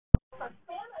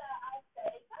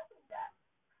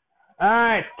All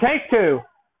right, take two.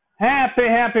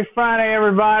 Happy Friday,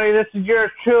 everybody. This is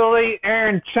yours truly,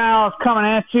 Aaron Childs, coming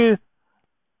at you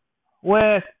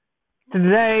with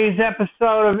today's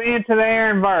episode of Into the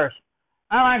Aaronverse.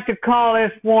 I like to call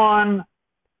this one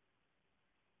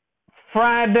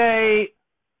Friday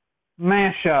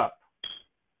Mashup,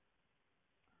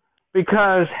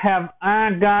 because have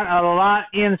I got a lot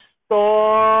in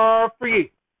store for you.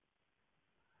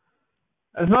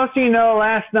 As most of you know,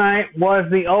 last night was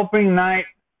the opening night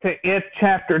to It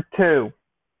Chapter 2.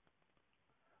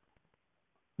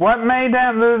 What made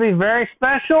that movie very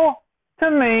special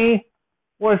to me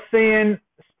was seeing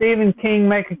Stephen King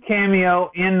make a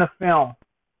cameo in the film.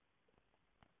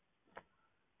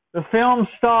 The film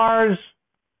stars...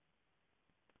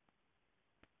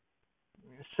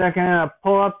 Give me a second, I'll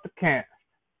pull up the cast.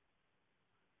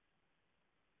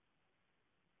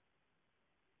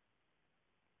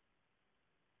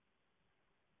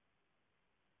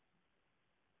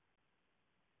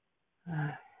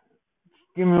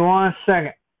 Give me 1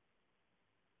 second.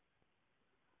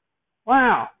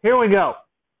 Wow, here we go.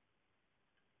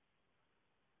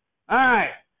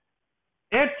 Alright.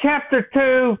 It Chapter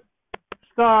 2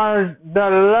 stars the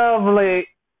lovely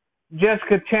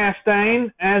Jessica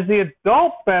Chastain as the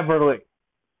adult Beverly.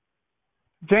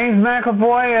 James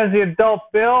McAvoy as the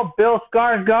adult Bill. Bill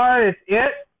Skarsgård as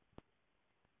It.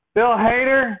 Bill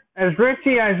Hader as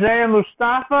Richie. Isaiah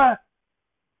Mustafa,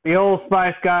 the Old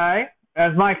Spice guy,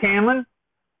 as Mike Hamlin.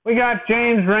 We got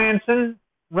James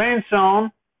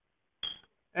Ransone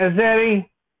as Eddie.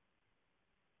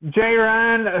 Jay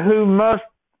Ryan, who most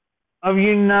of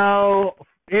you know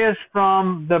is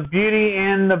from The Beauty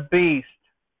and the Beast.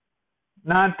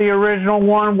 Not the original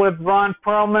one with Ron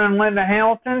Perlman and Linda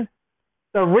Hamilton.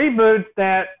 The reboot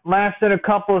that lasted a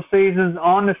couple of seasons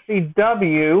on the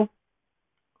CW.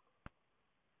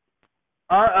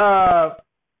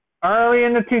 Early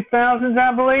in the 2000s,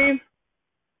 I believe.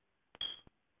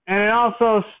 And it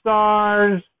also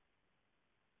stars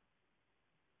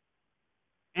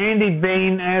Andy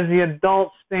Bean as the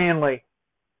adult Stanley.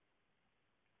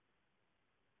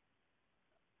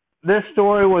 This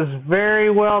story was very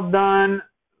well done.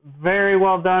 Very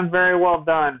well done. Very well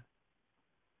done.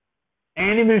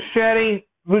 Andy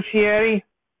Muschietti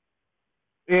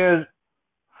is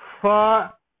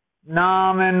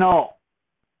phenomenal.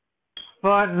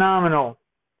 Phenomenal.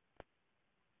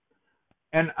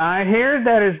 And I hear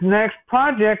that his next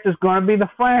project is going to be the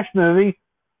Flash movie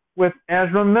with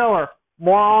Ezra Miller.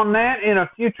 More on that in a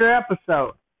future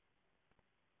episode.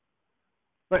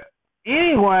 But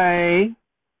anyway,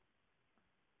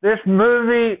 this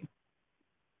movie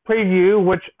preview,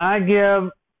 which I give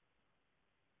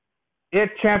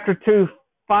It Chapter 2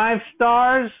 5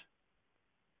 stars,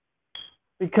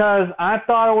 because I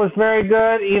thought it was very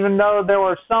good, even though there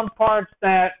were some parts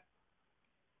that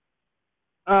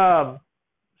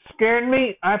scared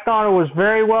me. I thought it was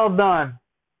very well done.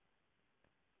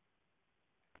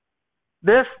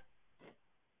 This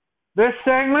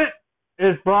segment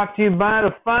is brought to you by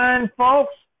the fine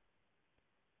folks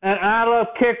at I Love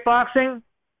Kickboxing,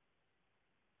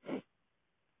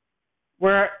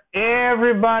 where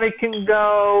everybody can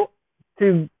go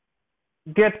to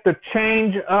get the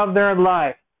change of their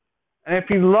life. And if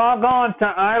you log on to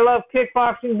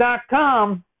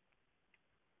ilovekickboxing.com,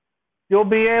 you'll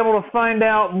be able to find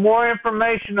out more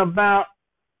information about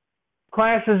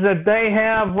classes that they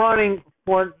have running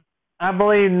for, I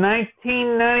believe,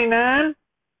 $19.99.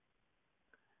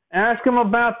 Ask them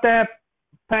about that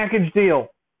package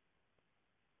deal.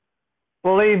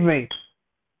 Believe me,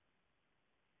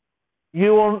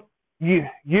 you will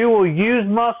use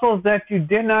muscles that you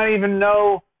did not even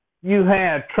know you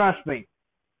had. Trust me.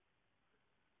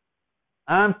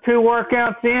 I'm 2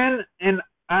 workouts in, and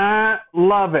I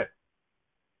love it.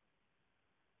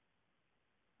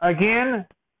 Again,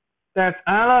 that's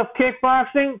I Love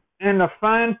Kickboxing and the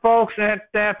fine folks at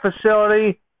that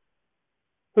facility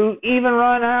who even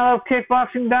run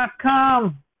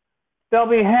ilovekickboxing.com. They'll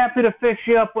be happy to fix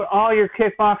you up with all your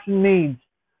kickboxing needs.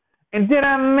 And did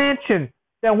I mention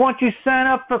that once you sign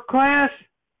up for class,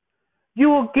 you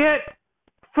will get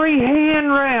free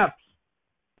hand wraps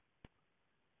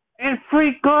and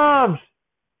free gloves.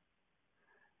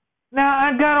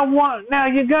 Now you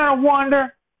gotta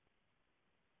wonder,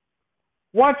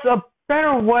 what's a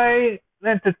better way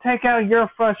than to take out your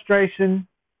frustration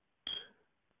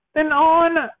than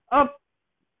on a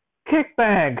kick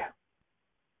bag?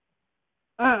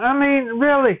 I mean,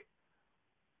 really,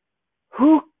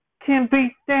 who can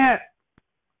beat that?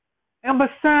 And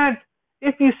besides,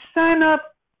 if you sign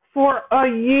up for a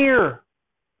year,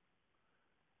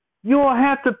 you will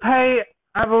have to pay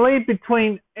I believe,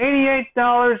 between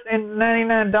 $88 and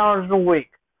 $99 a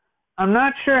week. I'm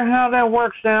not sure how that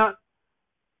works out,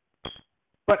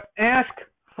 but ask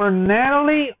for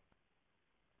Natalie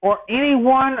or any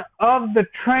one of the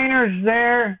trainers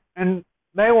there, and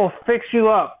they will fix you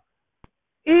up.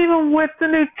 Even with the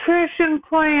nutrition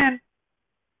plan,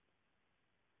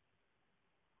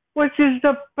 which is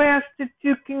the best that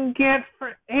you can get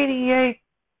for 88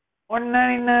 or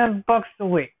 99 bucks a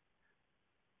week.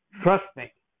 Trust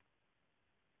me.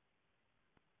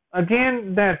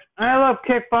 Again, that's I Love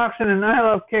Kickboxing and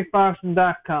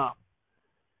ILoveKickboxing.com.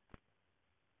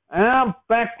 And now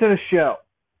back to the show.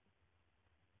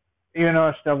 Even though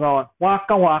it's still going,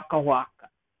 waka, waka, waka.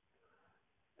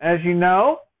 As you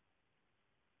know,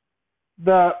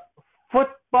 the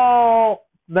football,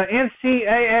 the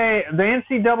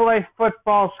NCAA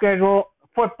football schedule,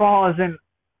 football is in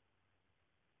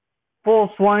full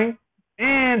swing.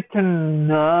 And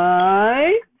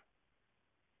tonight,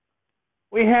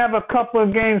 we have a couple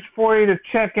of games for you to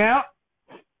check out.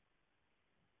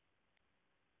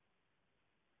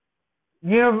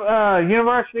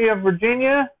 University of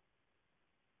Virginia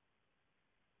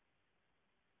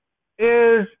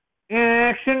is in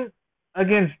action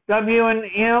against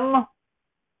W&M.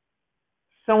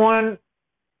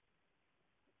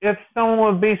 If someone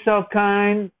would be so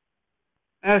kind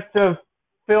as to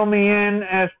fill me in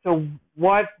as to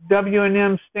what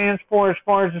W&M stands for as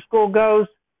far as the school goes,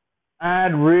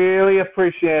 I'd really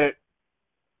appreciate it.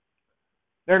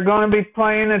 They're going to be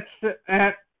playing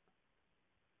at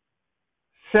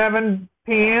 7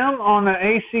 p.m. on the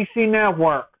ACC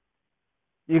network.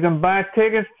 You can buy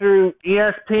tickets through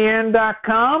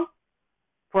ESPN.com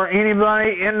for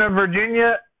anybody in the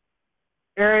Virginia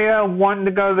area wanting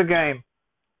to go to the game.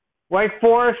 Wake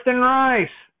Forest and Rice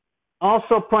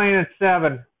also playing at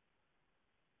 7.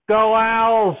 Go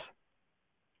Owls!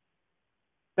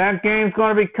 That game's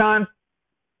going to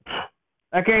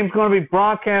be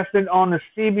broadcasted on the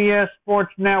CBS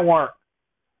Sports Network.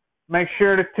 Make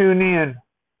sure to tune in.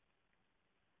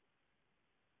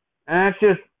 And that's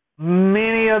just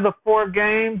many of the 4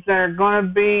 games that are going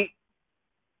to be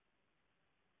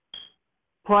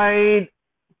played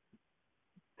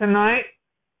tonight.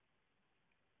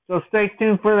 So stay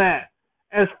tuned for that.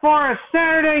 As far as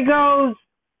Saturday goes,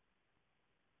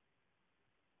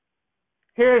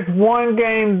 here's one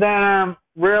game that I'm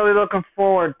really looking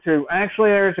forward to.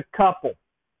 Actually, there's a couple.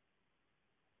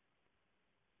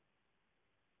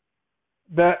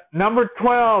 The number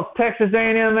 12 Texas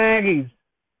A&M Aggies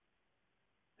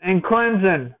and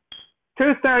Clemson,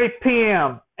 2:30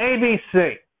 p.m.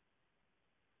 ABC.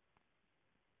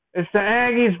 It's the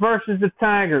Aggies versus the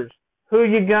Tigers. Who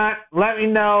you got? Let me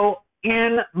know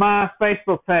in my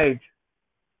Facebook page.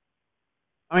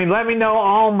 Let me know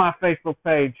on my Facebook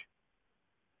page.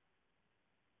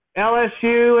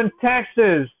 LSU and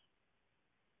Texas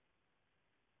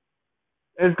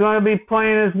is going to be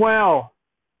playing as well.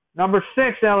 Number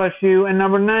 6 LSU and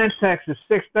number 9 Texas,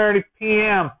 6:30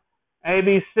 p.m.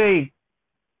 ABC.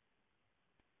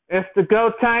 It's the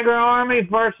Go Tiger Army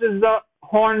versus the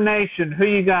Horn Nation. Who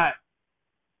you got?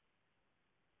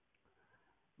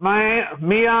 Me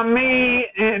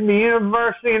and the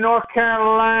University of North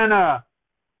Carolina.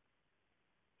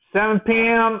 7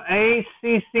 p.m.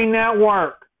 ACC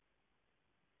Network.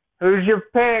 Who's your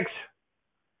picks?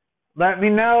 Let me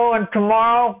know, and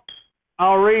tomorrow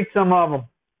I'll read some of them.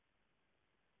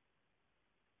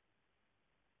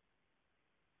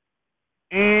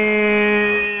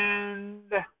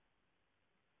 And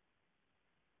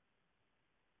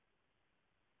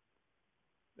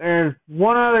there's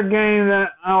one other game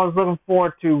that I was looking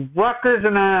forward to. Rutgers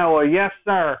and Iowa. Yes,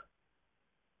 sir.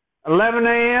 11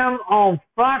 a.m. on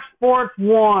Fox Sports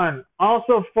 1.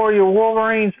 Also for your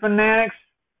Wolverines fanatics,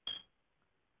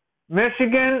 number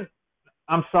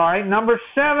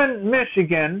 7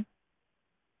 Michigan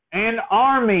and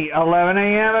Army, 11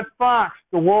 a.m. at Fox.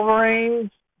 The Wolverines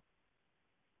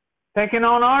taking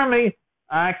on Army.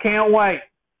 I can't wait.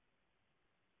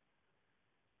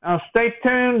 Now stay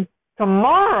tuned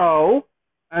tomorrow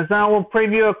as I will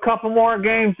preview a couple more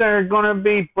games that are going to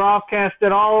be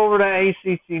broadcasted all over the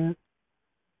ACC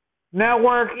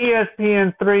Network,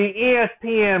 ESPN3,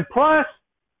 ESPN Plus,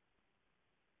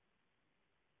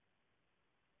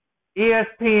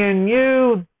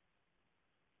 ESPNU,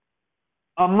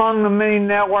 among the many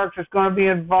networks that's going to be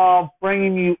involved,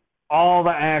 bringing you all the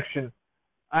action.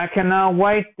 I cannot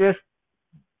wait.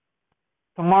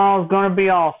 Tomorrow's going to be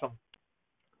awesome.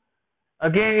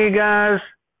 Again, you guys,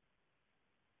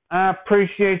 I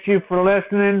appreciate you for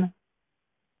listening.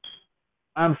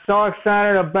 I'm so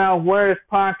excited about where this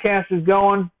podcast is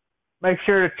going. Make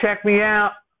sure to check me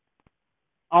out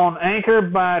on Anchor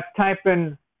by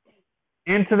typing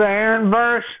Into the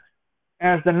Aaronverse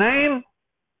as the name,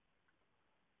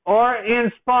 or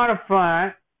in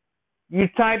Spotify, you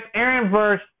type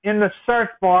Aaronverse in the search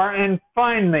bar and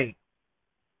find me.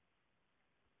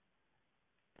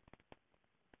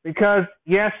 Because,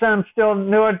 yes, I'm still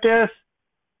new at this,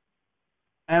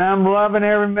 and I'm loving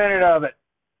every minute of it.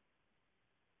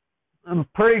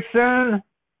 And pretty soon,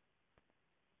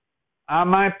 I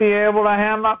might be able to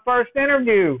have my first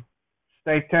interview.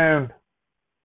 Stay tuned.